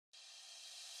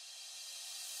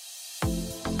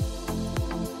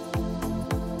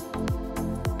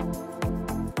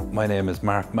My name is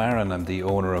Maher and I'm the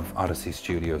owner of Odyssey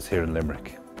Studios here in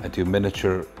Limerick. I do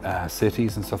miniature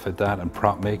cities and stuff like that and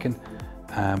prop making.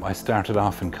 I started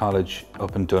off in college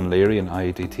up in Dunleary in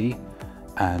IEDT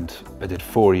and I did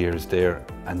 4 years there,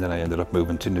 and then I ended up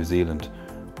moving to New Zealand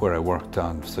where I worked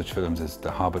on such films as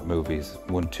the Hobbit movies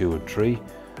 1, 2 and 3,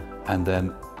 and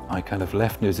then I kind of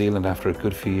left New Zealand after a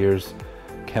good few years,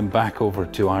 came back over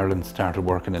to Ireland, started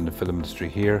working in the film industry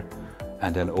here,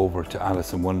 and then over to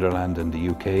Alice in Wonderland in the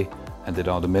UK and did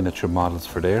all the miniature models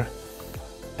for there.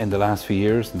 In the last few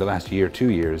years, in the last year,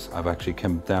 2 years, I've actually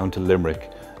come down to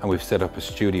Limerick and we've set up a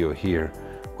studio here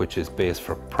which is based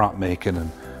for prop making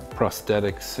and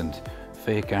prosthetics and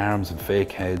fake arms and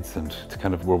fake heads, and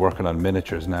we're working on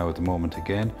miniatures now at the moment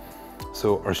again.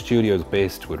 So our studio is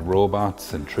based with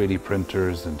robots and 3D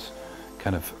printers and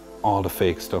kind of all the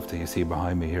fake stuff that you see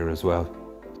behind me here as well.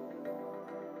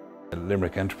 The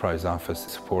Limerick Enterprise office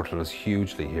supported us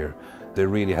hugely here. They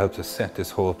really helped us set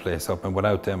this whole place up, and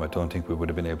without them I don't think we would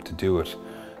have been able to do it.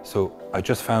 So I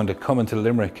just found that coming to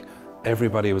Limerick,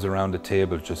 everybody was around the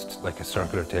table, just like a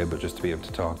circular table, just to be able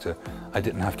to talk to. I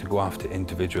didn't have to go off to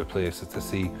individual places to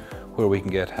see where we can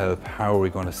get help, how are we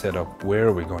going to set up, where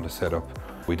are we going to set up.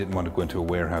 We didn't want to go into a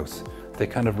warehouse. They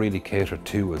kind of really catered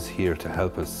to us here to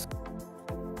help us.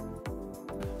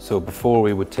 So before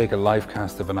we would take a live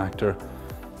cast of an actor,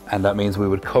 and that means we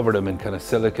would cover them in kind of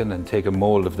silicone and take a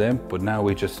mold of them, but now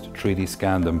we just 3D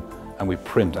scan them and we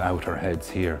print out our heads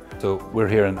here. So we're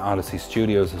here in Odyssey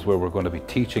Studios is where we're going to be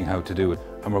teaching how to do it,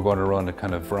 and we're going to run a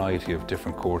kind of variety of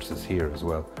different courses here as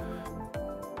well.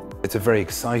 It's a very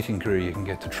exciting career. You can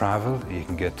get to travel,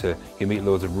 you meet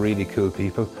loads of really cool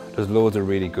people. There's loads of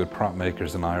really good prop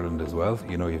makers in Ireland as well.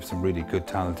 You know, you have some really good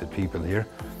talented people here,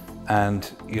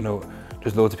 and you know,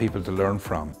 there's loads of people to learn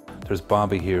from. There's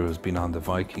Bobby here who's been on the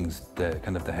Vikings, the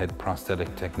head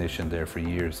prosthetic technician there for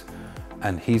years,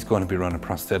 and he's going to be running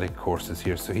prosthetic courses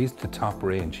here, so he's the top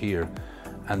range here.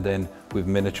 And then we've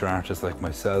miniature artists like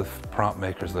myself, prop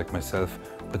makers like myself,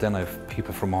 but then I've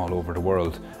people from all over the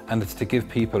world, and it's to give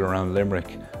people around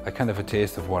Limerick a kind of a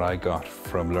taste of what I got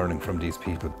from learning from these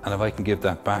people. And if I can give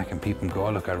that back and people go,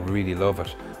 oh look, I really love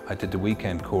it. I did the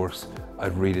weekend course,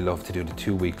 I'd really love to do the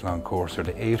 2-week-long course or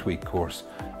the 8-week course.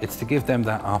 It's to give them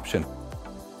that option.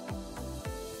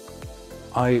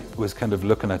 I was kind of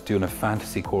looking at doing a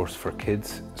fantasy course for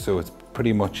kids, so it's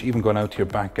pretty much even going out to your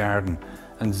back garden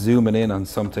and zooming in on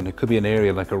something. It could be an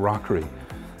area like a rockery,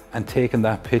 and taking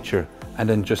that picture and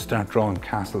then just start drawing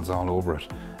castles all over it.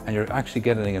 And you're actually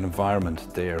getting an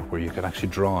environment there where you could actually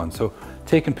draw on. So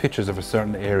taking pictures of a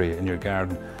certain area in your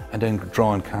garden and then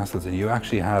drawing castles, and you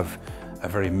actually have a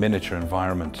very miniature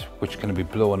environment which can be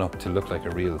blown up to look like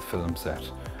a real film set.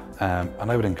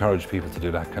 And I would encourage people to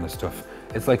do that kind of stuff.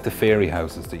 It's like the fairy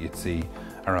houses that you'd see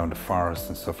around the forest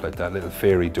and stuff like that, little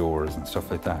fairy doors and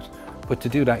stuff like that. But to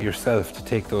do that yourself, to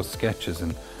take those sketches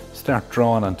and start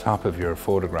drawing on top of your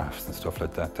photographs and stuff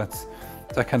like that,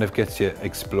 that kind of gets you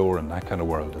exploring that kind of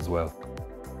world as well.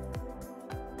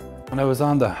 When I was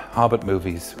on the Hobbit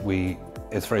movies,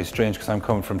 it's very strange because I'm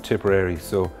coming from Tipperary,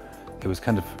 so it was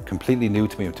kind of completely new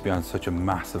to me to be on such a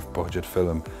massive budget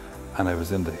film. And I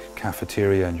was in the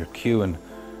cafeteria and you're queuing,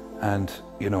 and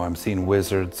you know, I'm seeing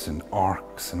wizards and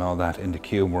orcs and all that in the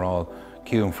queue, and we're all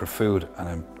queuing for food, and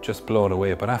I'm just blown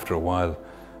away. But after a while,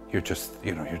 you're just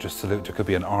salute. There could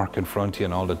be an orc in front of you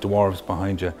and all the dwarves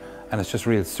behind you, and it's just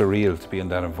real surreal to be in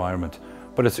that environment.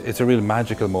 But it's a real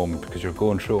magical moment because you're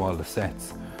going through all the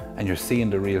sets and you're seeing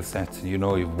the real sets, and you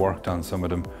know you've worked on some of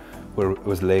them. Where it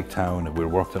was Lake Town, and we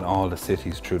worked on all the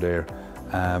cities through there.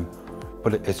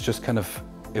 But it's just kind of,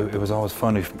 it was always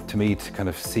funny to me to kind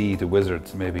of see the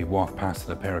wizards maybe walk past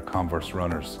in a pair of Converse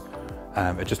runners.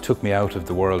 It just took me out of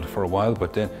the world for a while,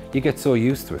 but then you get so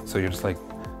used to it. So you're just like,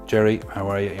 Jerry, how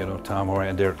are you? You know, Tom, how are you?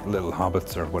 And they're little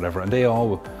hobbits or whatever. And they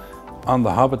all, on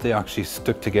the Hobbit, they actually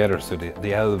stuck together. So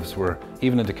the elves were,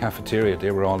 even in the cafeteria,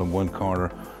 they were all in one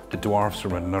corner. The dwarfs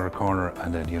were in another corner,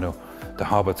 and then, you know, the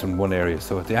hobbits in one area.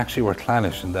 So they actually were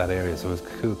clannish in that area. So it was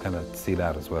cool kind of to see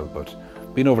that as well. But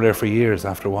being over there for years,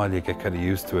 after a while you get kind of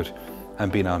used to it, and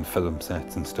being on film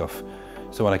sets and stuff.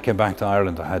 So when I came back to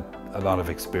Ireland, I had a lot of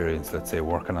experience, let's say,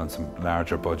 working on some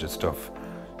larger budget stuff.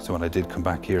 So when I did come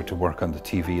back here to work on the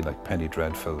TV, like Penny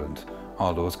Dreadful and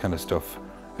all those kind of stuff,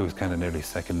 it was kind of nearly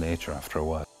second nature after a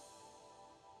while.